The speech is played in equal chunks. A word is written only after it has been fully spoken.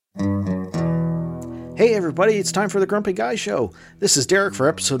Hey everybody, it's time for the Grumpy Guy Show. This is Derek for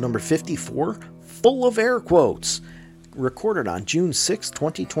episode number 54, full of air quotes. Recorded on June 6,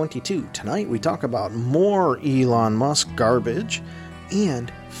 2022. Tonight we talk about more Elon Musk garbage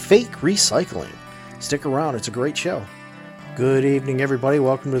and fake recycling. Stick around, it's a great show. Good evening everybody,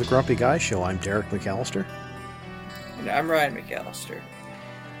 welcome to the Grumpy Guy Show. I'm Derek McAllister. And I'm Ryan McAllister.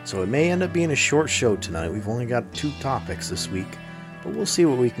 So it may end up being a short show tonight. We've only got 2 topics this week, but we'll see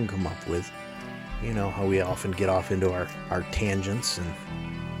what we can come up with. You know how we often get off into our tangents and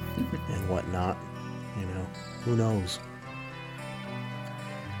whatnot. You know, who knows?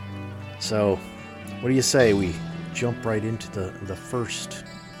 So, what do you say we jump right into the first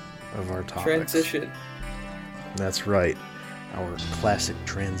of our topics? Transition. That's right. Our classic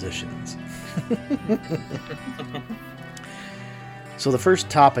transitions. So the first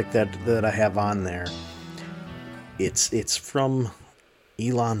topic that I have on there, it's from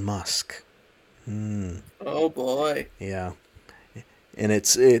Elon Musk. Oh boy. Yeah. And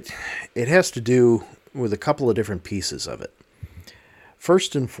it has to do with a couple of different pieces of it.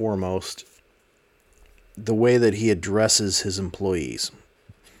 First and foremost, the way that he addresses his employees.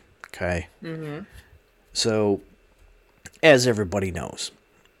 Okay? Mm-hmm. So, as everybody knows,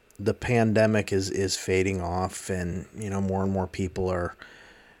 the pandemic is fading off, and, you know, more and more people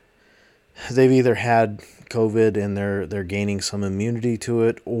they've either had COVID and they're gaining some immunity to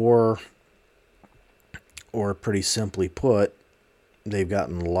it, or pretty simply put, they've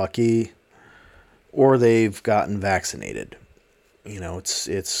gotten lucky, or they've gotten vaccinated. You know,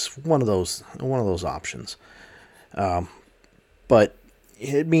 it's one of those options. But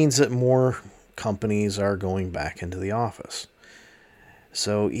it means that more companies are going back into the office.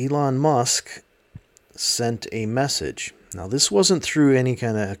 So Elon Musk sent a message. Now, this wasn't through any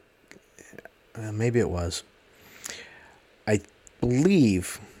kind of... maybe it was. I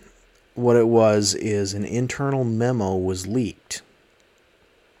believe what it was is an internal memo was leaked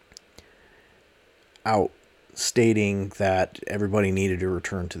out stating that everybody needed to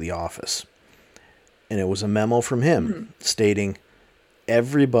return to the office. And it was a memo from him stating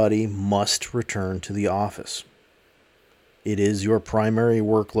everybody must return to the office. It is your primary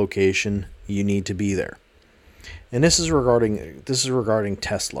work location. You need to be there. And this is regarding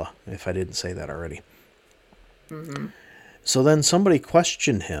Tesla, if I didn't say that already. Mm-hmm. So then somebody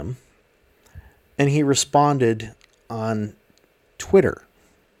questioned him, and he responded on Twitter.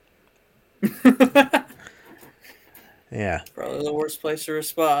 Yeah. Probably the worst place to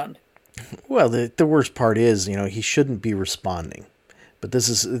respond. Well, the worst part is, you know, he shouldn't be responding. But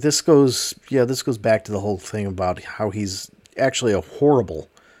this goes back to the whole thing about how he's actually a horrible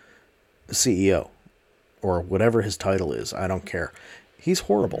CEO, or whatever his title is. I don't care. He's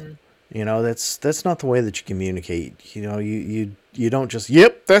horrible. Mm-hmm. You know, that's not the way that you communicate. You know, you don't just,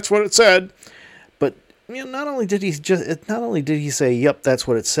 yep, that's what it said. But, you know, not only did he say, yep, that's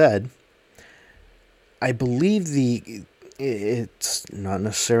what it said, I believe it's not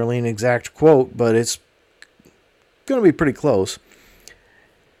necessarily an exact quote, but it's going to be pretty close.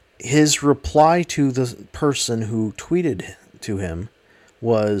 His reply to the person who tweeted to him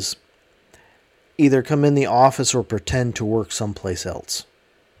was, either come in the office or pretend to work someplace else.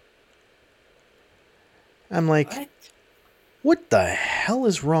 I'm like, what the hell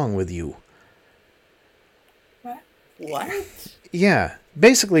is wrong with you? What? Yeah,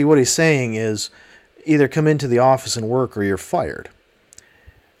 basically what he's saying is, either come into the office and work or you're fired.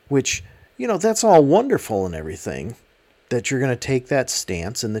 Which, you know, that's all wonderful and everything, that you're going to take that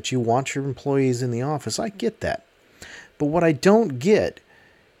stance and that you want your employees in the office. I get that. But what I don't get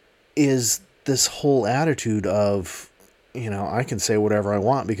is this whole attitude of, you know, I can say whatever I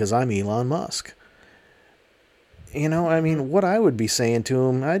want because I'm Elon Musk. You know, I mean, what I would be saying to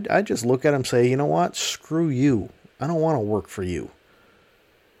him, I'd just look at him and say, you know what, screw you. I don't want to work for you.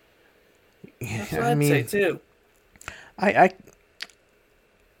 That's what I'd say too. I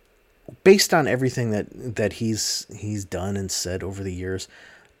based on everything that he's done and said over the years,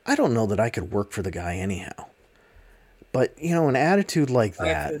 I don't know that I could work for the guy anyhow. But, you know, an attitude like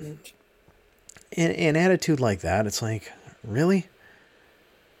that, it's like, really?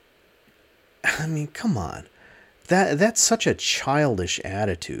 I mean, come on. That's such a childish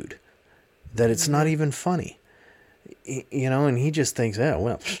attitude that it's not even funny. You know, and he just thinks, oh,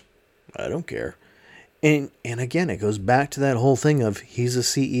 well, I don't care. And again, it goes back to that whole thing of he's a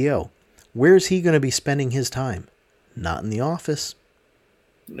CEO. Where's he going to be spending his time? Not in the office.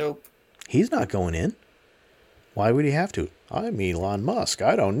 Nope. He's not going in. Why would he have to? I'm Elon Musk.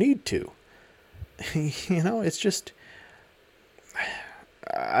 I don't need to. You know, it's just...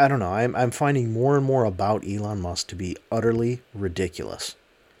 I don't know. I'm finding more and more about Elon Musk to be utterly ridiculous.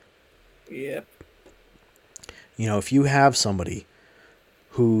 Yep. If you have somebody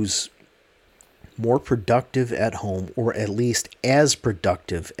who's more productive at home, or at least as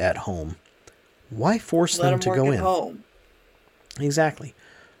productive at home, why force them to go in? Home. Exactly.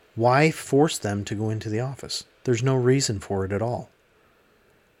 Why force them to go into the office? There's no reason for it at all.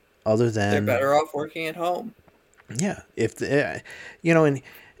 Other than they're better off working at home. Yeah, and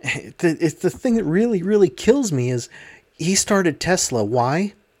it's the thing that really, really kills me is he started Tesla.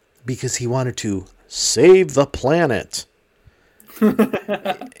 Why? Because he wanted to save the planet.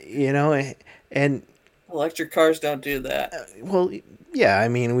 And electric cars don't do that. Well, yeah, I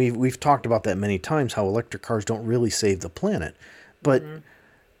mean, we've talked about that many times, how electric cars don't really save the planet. But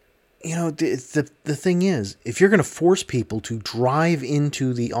the thing is, if you're going to force people to drive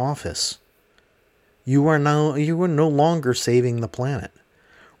into the office, you are no longer saving the planet.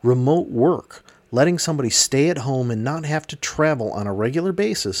 Remote work, letting somebody stay at home and not have to travel on a regular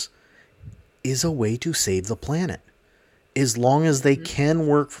basis, is a way to save the planet. As long as they can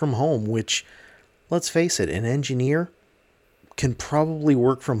work from home, which, let's face it, an engineer can probably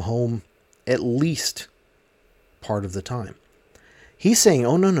work from home at least part of the time. He's saying,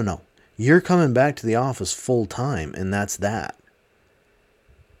 oh, no. You're coming back to the office full time, and that's that.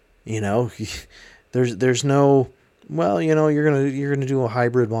 There's no, well, you're gonna do a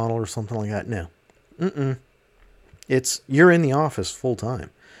hybrid model or something like that. No. It's you're in the office full time,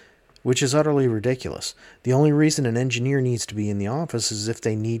 which is utterly ridiculous. The only reason an engineer needs to be in the office is if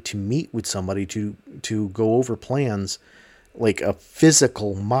they need to meet with somebody to go over plans, like a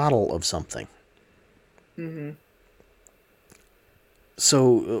physical model of something.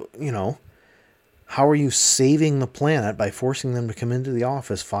 So, how are you saving the planet by forcing them to come into the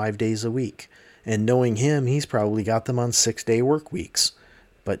office 5 days a week? And knowing him, he's probably got them on 6-day work weeks.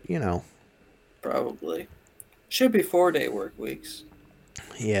 But, Probably. Should be 4-day work weeks.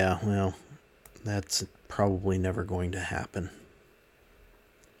 Yeah, well, that's probably never going to happen.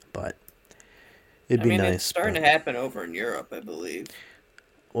 But it'd be nice. It's starting to happen over in Europe, I believe.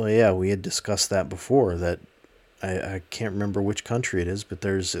 Well, yeah, we had discussed that before, that I can't remember which country it is, but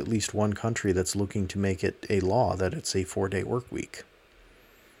there's at least one country that's looking to make it a law that it's a 4-day work week.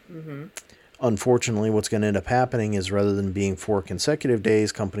 Unfortunately, what's going to end up happening is, rather than being 4 consecutive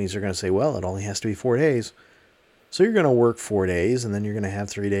days, companies are going to say, well, it only has to be 4 days. So you're going to work 4 days, and then you're going to have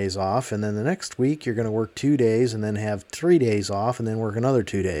 3 days off, and then the next week you're going to work 2 days, and then have 3 days off, and then work another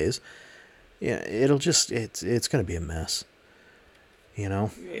 2 days. Yeah, it's going to be a mess. Yeah.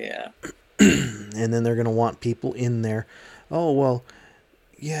 And then they're going to want people in there. Oh, well,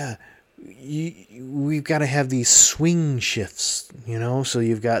 yeah, we've got to have these swing shifts, so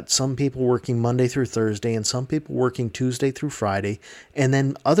you've got some people working Monday through Thursday and some people working Tuesday through Friday, and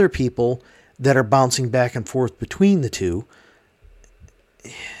then other people that are bouncing back and forth between the two.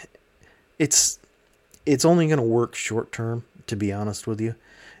 It's only going to work short term, to be honest with you,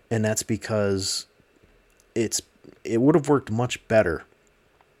 and that's because it would have worked much better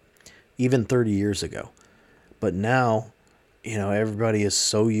even 30 years ago. But now, everybody is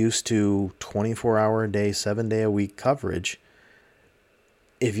so used to 24-hour a day, 7-day a week coverage.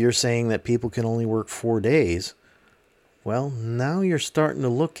 If you're saying that people can only work 4 days, well, now you're starting to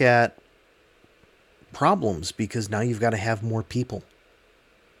look at problems, because now you've got to have more people.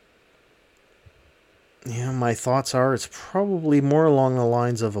 My thoughts are it's probably more along the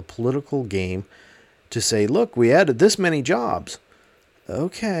lines of a political game to say, look, we added this many jobs.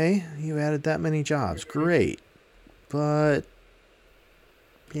 Okay, you added that many jobs. Great. But,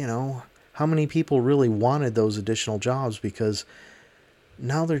 how many people really wanted those additional jobs? Because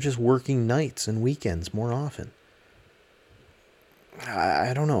now they're just working nights and weekends more often.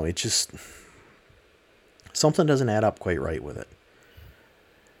 I don't know. It just, something doesn't add up quite right with it.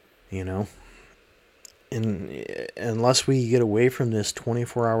 And unless we get away from this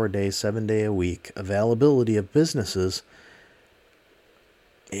 24-hour day, 7-day a week availability of businesses,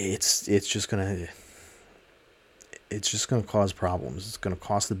 it's just gonna cause problems. It's gonna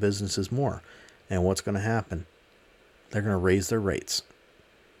cost the businesses more. And what's gonna happen? They're gonna raise their rates.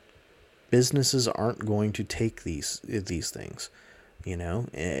 Businesses aren't going to take these things,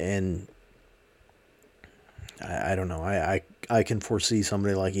 and I don't know. I can foresee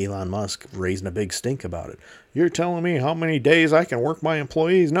somebody like Elon Musk raising a big stink about it. You're telling me how many days I can work my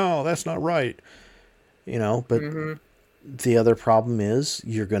employees? No, that's not right. But the other problem is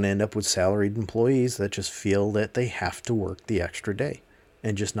you're going to end up with salaried employees that just feel that they have to work the extra day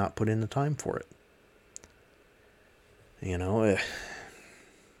and just not put in the time for it.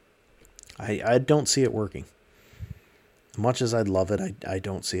 I don't see it working. Much as I'd love it, I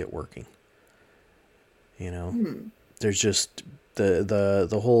don't see it working. There's just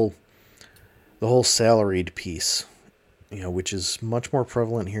the whole the whole salaried piece, which is much more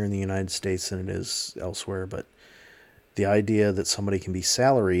prevalent here in the United States than it is elsewhere. But the idea that somebody can be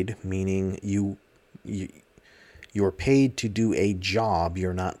salaried, meaning you're paid to do a job,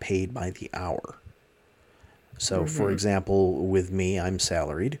 you're not paid by the hour. So, for example, with me, I'm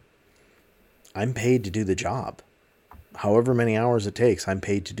salaried. I'm paid to do the job. However many hours it takes, I'm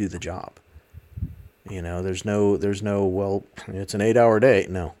paid to do the job. There's no, well, it's an 8-hour day.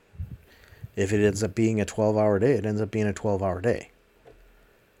 No. If it ends up being a 12-hour day, it ends up being a 12-hour day.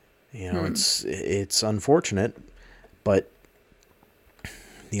 It's unfortunate, but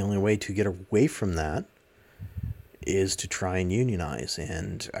the only way to get away from that is to try and unionize.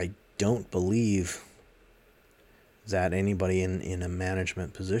 And I don't believe that anybody in a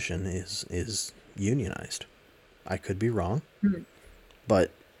management position is unionized. I could be wrong,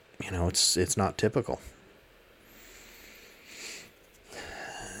 but it's not typical.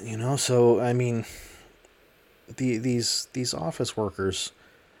 So I mean, these office workers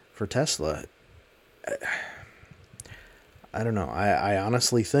for Tesla, I don't know. I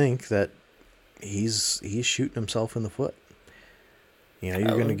honestly think that he's shooting himself in the foot. You're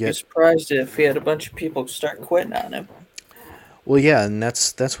going to get. I'd be surprised if he had a bunch of people start quitting on him. Well, yeah, and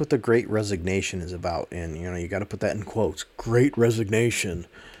that's what the Great Resignation is about, and you got to put that in quotes. Great Resignation.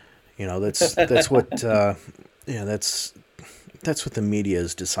 That's what that's what the media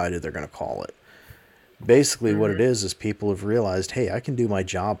has decided they're going to call it. Basically, what it is people have realized, hey, I can do my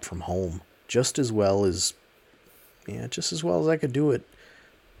job from home just as well as I could do it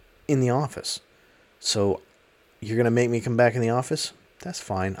in the office. So you're going to make me come back in the office? That's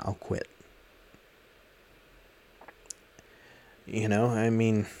fine. I'll quit. I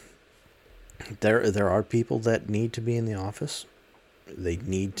mean, there are people that need to be in the office. They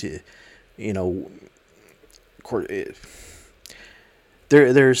need to,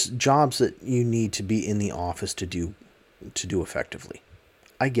 there's jobs that you need to be in the office to do effectively.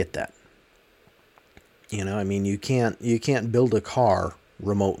 I get that. I mean, you can't build a car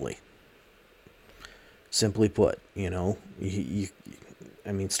remotely. Simply put, I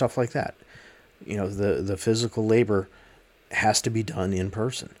mean, stuff like that. The physical labor has to be done in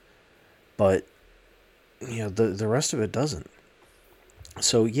person, but the rest of it doesn't.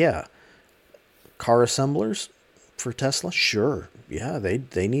 So yeah, car assemblers for Tesla, sure, yeah,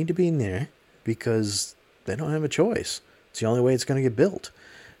 they need to be in there because they don't have a choice. It's the only way it's going to get built.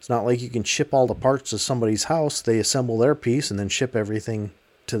 It's not like you can ship all the parts to somebody's house, they assemble their piece, and then ship everything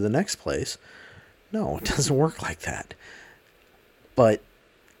to the next place. No, it doesn't work like that. But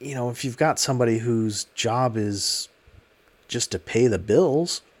if you've got somebody whose job is just to pay the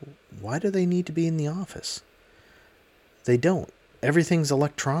bills, why do they need to be in the office? They don't. Everything's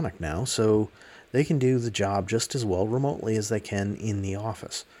electronic now, so they can do the job just as well remotely as they can in the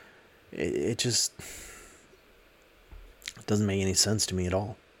office. It just doesn't make any sense to me at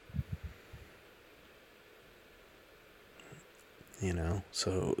all.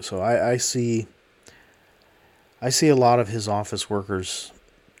 So I see a lot of his office workers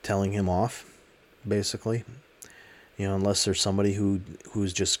telling him off, basically. Unless there's somebody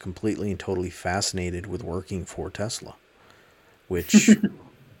who's just completely and totally fascinated with working for Tesla, which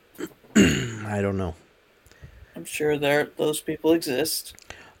I don't know. I'm sure those people exist.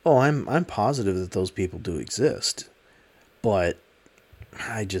 Oh, I'm positive that those people do exist, but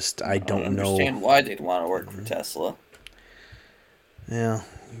I don't understand why they'd want to work for Tesla. Yeah,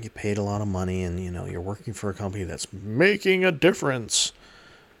 you get paid a lot of money, and you're working for a company that's making a difference.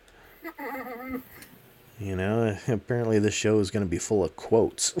 Apparently this show is going to be full of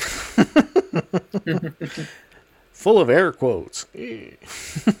quotes. Full of air quotes.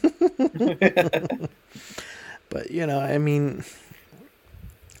 But, I mean,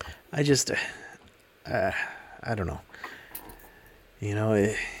 I just, I don't know.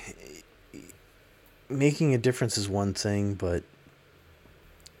 Making a difference is one thing, but,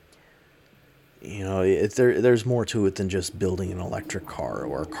 there's more to it than just building an electric car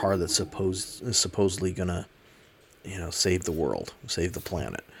or a car that's supposedly gonna, save the world, save the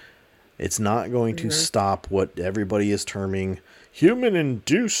planet. It's not going to stop what everybody is terming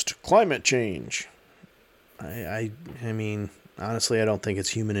human-induced climate change. I mean, honestly, I don't think it's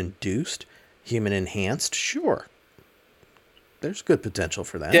human-induced. Human-enhanced, sure. There's good potential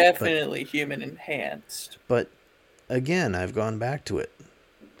for that. Definitely human-enhanced. But, again, I've gone back to it.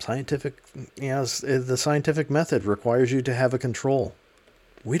 The scientific method requires you to have a control.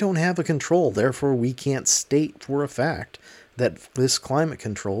 We don't have a control, therefore we can't state for a fact that this climate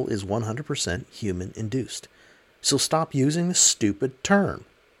control is 100% human-induced. So stop using the stupid term.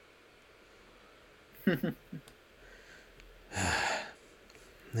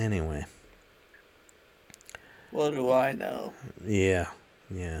 Anyway. What do I know? Yeah,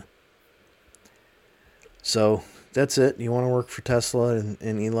 yeah. So that's it. You want to work for Tesla and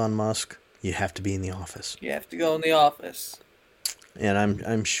Elon Musk, you have to be in the office. You have to go in the office. And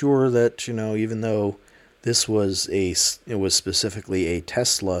I'm sure that, even though this was it was specifically a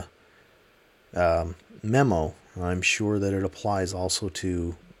Tesla memo, I'm sure that it applies also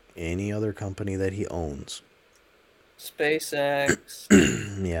to any other company that he owns. SpaceX.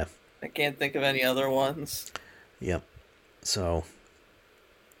 Yeah. I can't think of any other ones. Yep. So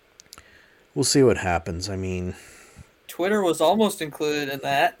we'll see what happens. I mean, Twitter was almost included in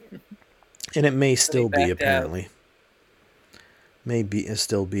that. and it may But he still be backed out. apparently.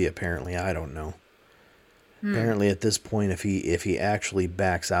 Still be apparently. I don't know. Hmm. Apparently, at this point, if he actually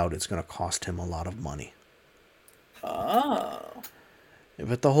backs out, it's going to cost him a lot of money. Oh.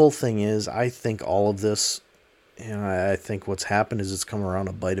 But the whole thing is, I think all of this, I think what's happened is it's come around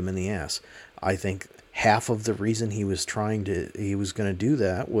to bite him in the ass. I think half of the reason he was going to do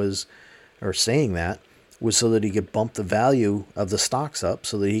that was, or saying that, was so that he could bump the value of the stocks up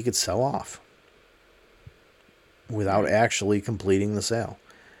so that he could sell off without actually completing the sale.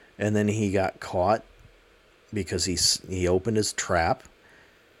 And then he got caught because he opened his trap,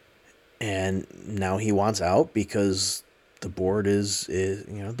 and now he wants out because the board is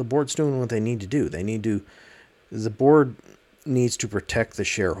the board's doing what they need to do. The board needs to protect the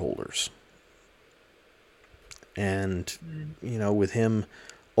shareholders. And with him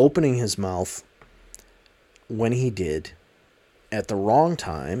opening his mouth when he did at the wrong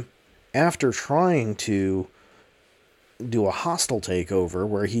time, after trying to do a hostile takeover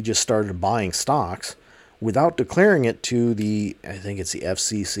where he just started buying stocks without declaring it to I think it's the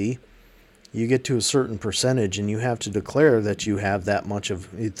FCC. You get to a certain percentage and you have to declare that you have that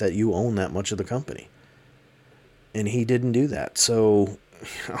you own that much of the company. And he didn't do that. So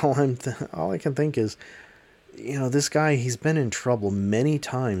all I can think is, this guy, he's been in trouble many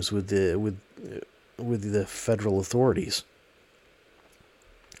times with the federal authorities.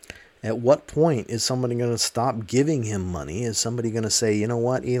 At what point is somebody going to stop giving him money? Is somebody going to say, you know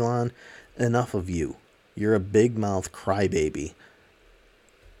what, Elon, enough of you. You're a big mouth crybaby.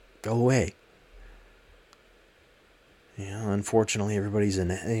 Go away. Unfortunately, everybody's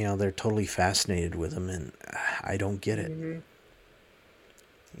they're totally fascinated with him, and I don't get it. Mm-hmm.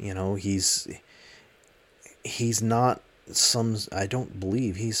 He's not I don't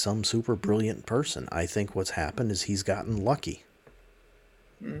believe he's some super brilliant person. I think what's happened is he's gotten lucky.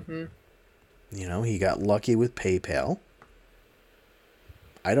 Mm-hmm. He got lucky with PayPal.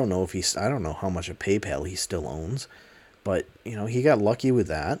 I don't know how much of PayPal he still owns, but he got lucky with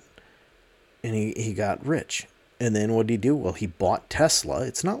that, and he got rich. And then what did he do? Well, he bought Tesla.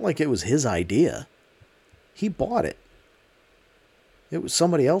 It's not like it was his idea. He bought it. It was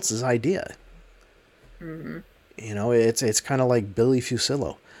somebody else's idea. Mm-hmm. It's kind of like Billy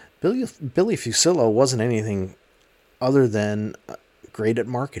Fusillo. Billy Fusillo wasn't anything other than great at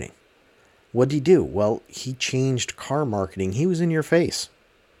marketing. What did he do? Well, he changed car marketing. He was in your face.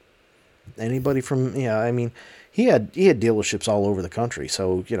 Anybody from he had dealerships all over the country,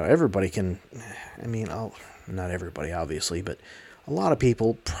 so everybody can. Not everybody obviously, but a lot of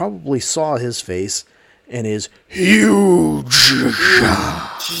people probably saw his face and his huge.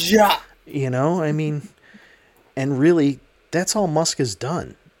 Yeah. And really, that's all Musk has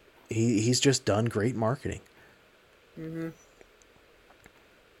done. He's just done great marketing. Mm-hmm.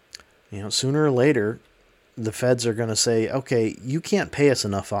 Sooner or later, the feds are going to say, okay, you can't pay us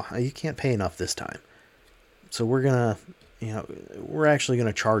enough. You can't pay enough this time. So we're actually going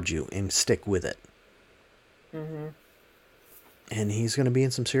to charge you and stick with it. Mm-hmm. And he's going to be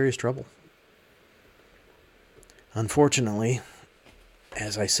in some serious trouble. Unfortunately,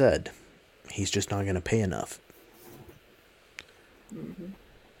 as I said, he's just not going to pay enough. Mm-hmm.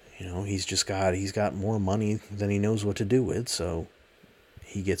 He's got more money than he knows what to do with, so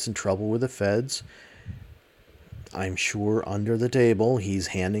he gets in trouble with the feds. I'm sure under the table he's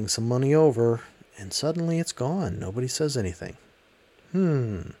handing some money over, and suddenly it's gone. Nobody says anything.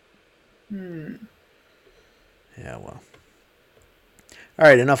 Yeah, well. All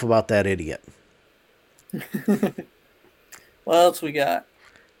right, enough about that idiot. What else we got?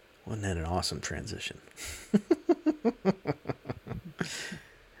 Wasn't that an awesome transition?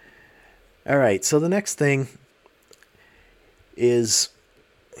 All right, so the next thing is,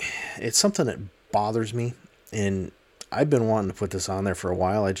 it's something that bothers me, and I've been wanting to put this on there for a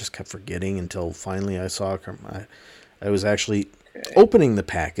while. I just kept forgetting until finally I saw I was actually opening the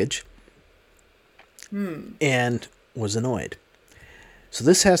package and was annoyed. So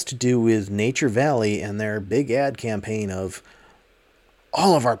this has to do with Nature Valley and their big ad campaign of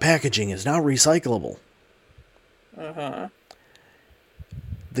all of our packaging is now recyclable. Uh-huh.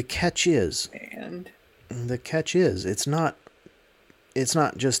 The catch is, And it's not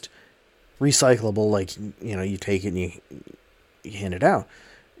just recyclable, like, you take it and you hand it out.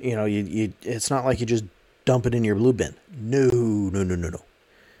 It's not like you just dump it in your blue bin. No, no, no, no, no.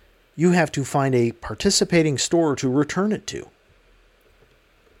 You have to find a participating store to return it to.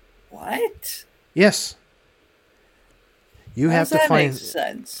 what? Yes. You How have does to that find make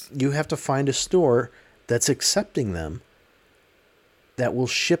sense? you have to find a store that's accepting them, that will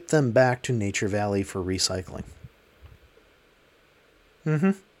ship them back to Nature Valley for recycling.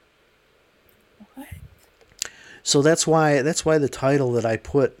 Mhm. What? So that's why the title that I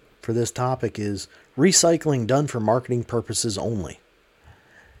put for this topic is recycling done for marketing purposes only.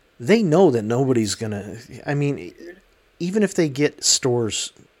 They know that nobody's going to, I mean, Weird. even if they get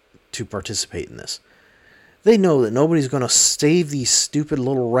stores to participate in this, they know that nobody's going to save these stupid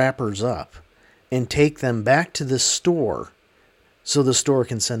little wrappers up and take them back to the store so the store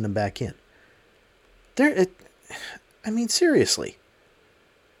can send them back in. Seriously.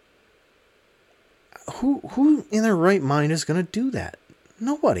 Who in their right mind is going to do that?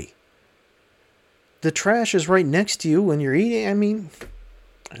 Nobody. The trash is right next to you when you're eating.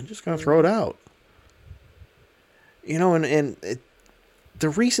 I'm just going to throw it out. The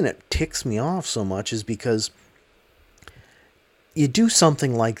reason it ticks me off so much is because you do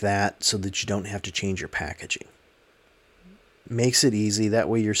something like that so that you don't have to change your packaging. Makes it easy. That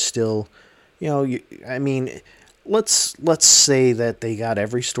way you're still, let's say that they got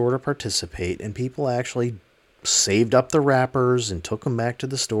every store to participate and people actually saved up the wrappers and took them back to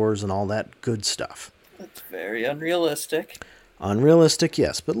the stores and all that good stuff. That's very unrealistic. Unrealistic,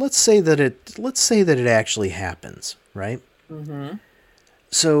 yes, but let's say that it actually happens, right? Mm-hmm.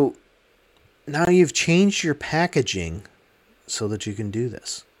 So now you've changed your packaging so that you can do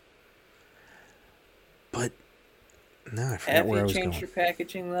this. But now I forgot where I was going. Have you changed your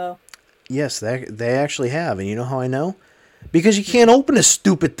packaging though? Yes, they actually have, and you know how I know? Because you can't open the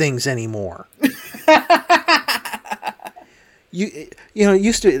stupid things anymore. You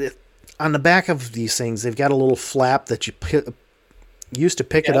used to, on the back of these things, they've got a little flap that you used to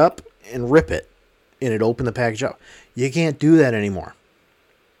pick it up and rip it, and it opened the package up. You can't do that anymore.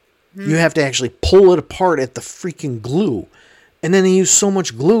 You have to actually pull it apart at the freaking glue. And then they use so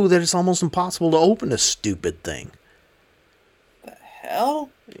much glue that it's almost impossible to open a stupid thing. The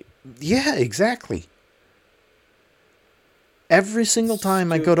hell? Yeah, exactly. Every single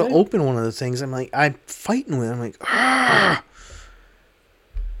time I go to open one of the things, I'm fighting with it. I'm like, ah!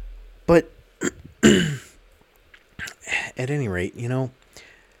 But at any rate,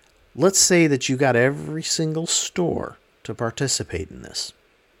 let's say that you got every single store to participate in this.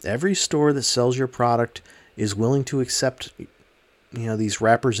 Every store that sells your product is willing to accept, these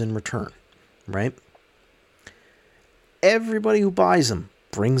wrappers in return, right? Everybody who buys them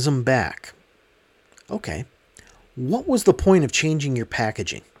brings them back. Okay. What was the point of changing your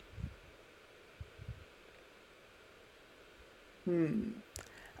packaging?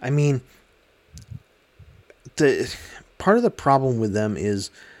 The part of the problem with them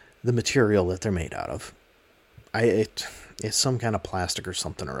is the material that they're made out of. It's some kind of plastic or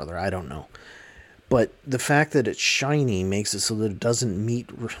something or other. I don't know. But the fact that it's shiny makes it so that it doesn't meet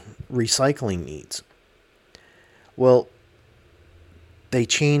recycling needs. Well, they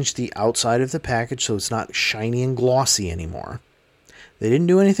changed the outside of the package so it's not shiny and glossy anymore. They didn't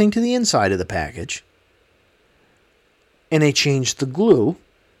do anything to the inside of the package. And they changed the glue.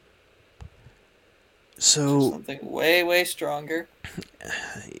 So something way, way stronger.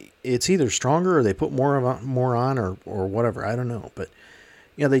 It's either stronger or they put more on or whatever. I don't know. But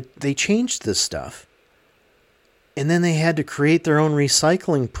they changed this stuff. And then they had to create their own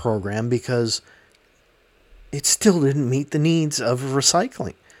recycling program because it still didn't meet the needs of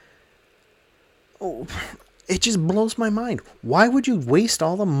recycling. Oh, it just blows my mind. Why would you waste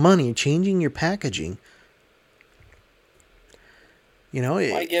all the money changing your packaging?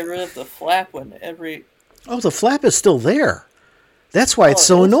 Why get rid of the flap when every... Oh, the flap is still there. That's why it's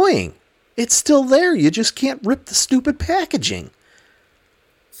so annoying. It's still there. You just can't rip the stupid packaging.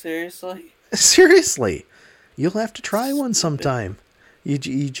 Seriously? Seriously. You'll have to try one sometime. You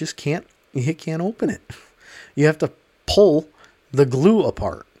just can't open it. You have to pull the glue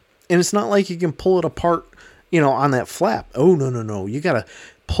apart. And it's not like you can pull it apart, on that flap. Oh, no. You got to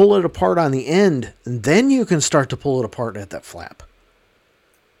pull it apart on the end, and then you can start to pull it apart at that flap.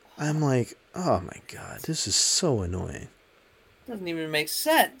 I'm like, oh my God, this is so annoying. Doesn't even make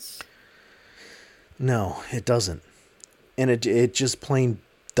sense. No, it doesn't. And it just plain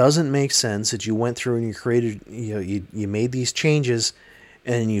doesn't make sense that you went through and you created, you made these changes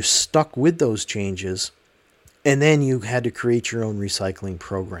and you stuck with those changes And then you had to create your own recycling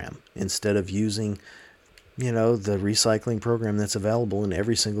program instead of using, the recycling program that's available in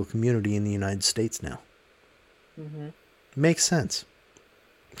every single community in the United States now. Mm-hmm. Makes sense.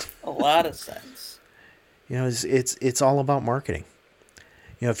 A lot of sense. It's all about marketing.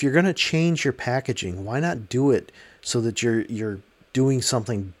 If you're going to change your packaging, why not do it so that you're doing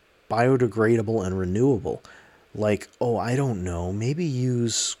something biodegradable and renewable? Like, I don't know, maybe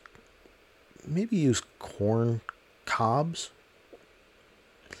use corn cobs.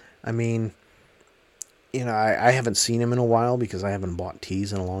 I mean, I haven't seen them in a while because I haven't bought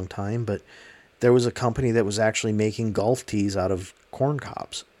teas in a long time, but there was a company that was actually making golf tees out of corn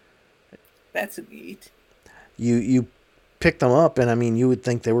cobs. That's neat. You pick them up, and I mean, you would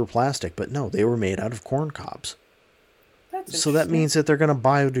think they were plastic, but no, they were made out of corn cobs. So that means that they're going to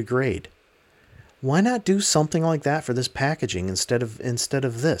biodegrade. Why not do something like that for this packaging instead of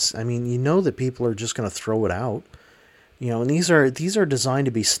this? I mean, that people are just going to throw it out. And these are designed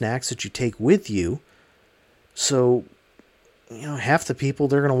to be snacks that you take with you. So, half the people,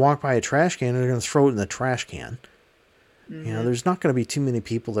 they're going to walk by a trash can and they're going to throw it in the trash can. Mm-hmm. There's not going to be too many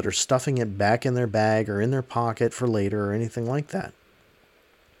people that are stuffing it back in their bag or in their pocket for later or anything like that.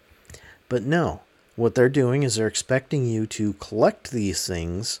 But no, what they're doing is they're expecting you to collect these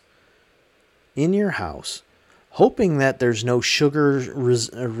things in your house, hoping that there's no sugar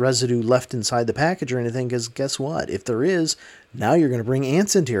residue left inside the package or anything, because guess what? If there is, now you're going to bring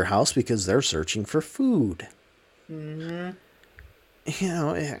ants into your house because they're searching for food. Mm-hmm.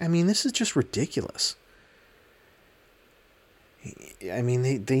 I mean, this is just ridiculous. I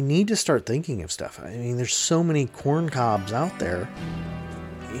mean, they need to start thinking of stuff. I mean, there's so many corn cobs out there.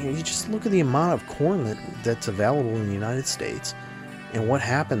 You just look at the amount of corn that's available in the United States and what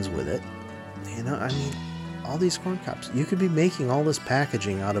happens with it. I mean, all these corn cobs. You could be making all this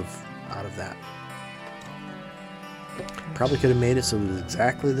packaging out of that. Probably could have made it so it was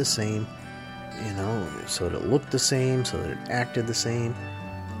exactly the same, so that it looked the same, so that it acted the same.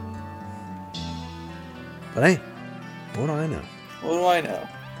 But hey, what do I know? What do I know?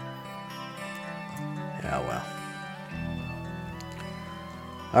 Yeah, well.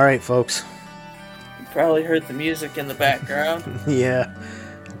 All right, folks. You probably heard the music in the background. Yeah,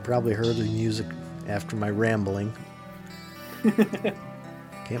 you probably heard the music after my rambling.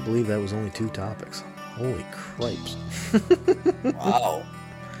 Can't believe that was only 2 topics. Holy cripes. Wow.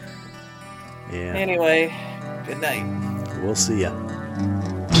 Yeah. Anyway, good night. We'll see ya.